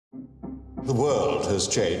The world has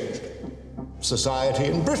changed. Society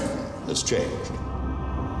in Britain has changed.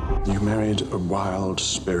 You married a wild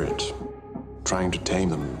spirit. Trying to tame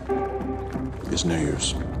them is no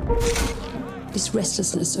use. This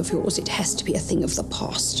restlessness of yours, it has to be a thing of the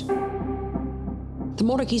past. The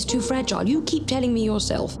monarchy's too fragile. You keep telling me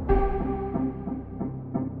yourself.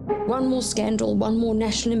 One more scandal, one more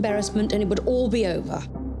national embarrassment, and it would all be over.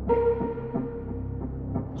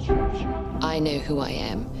 I know who I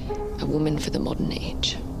am. A woman for the modern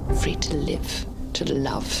age. Free to live, to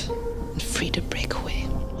love, and free to break away.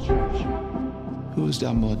 Who's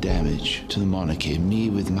done more damage to the monarchy? Me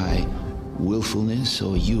with my willfulness,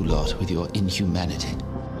 or you lot with your inhumanity?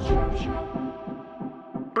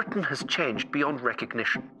 Britain has changed beyond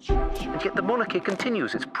recognition, and yet the monarchy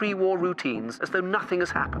continues its pre-war routines as though nothing has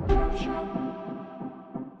happened.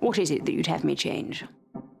 What is it that you'd have me change?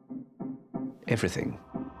 Everything.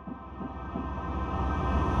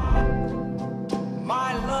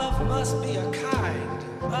 My love must be a kind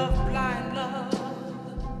of blind love.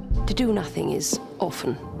 To do nothing is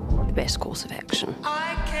often the best course of action.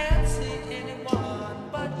 I can't see anyone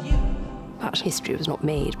but you. But history was not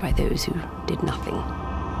made by those who did nothing.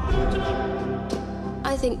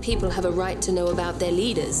 I think people have a right to know about their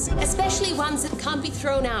leaders, especially ones that can't be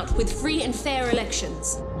thrown out with free and fair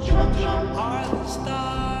elections. Are the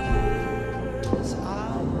stars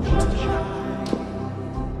out tonight?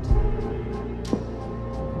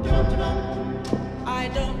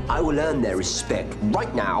 I will earn their respect.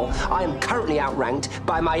 Right now, I am currently outranked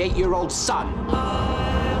by my 8-year-old son.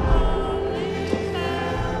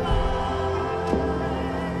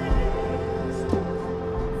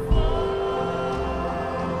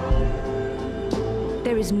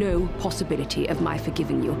 There is no possibility of my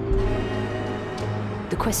forgiving you.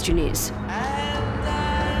 The question is,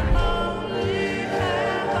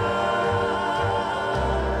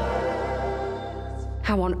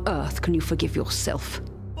 how on earth can you forgive yourself?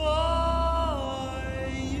 Boy,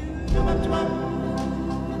 you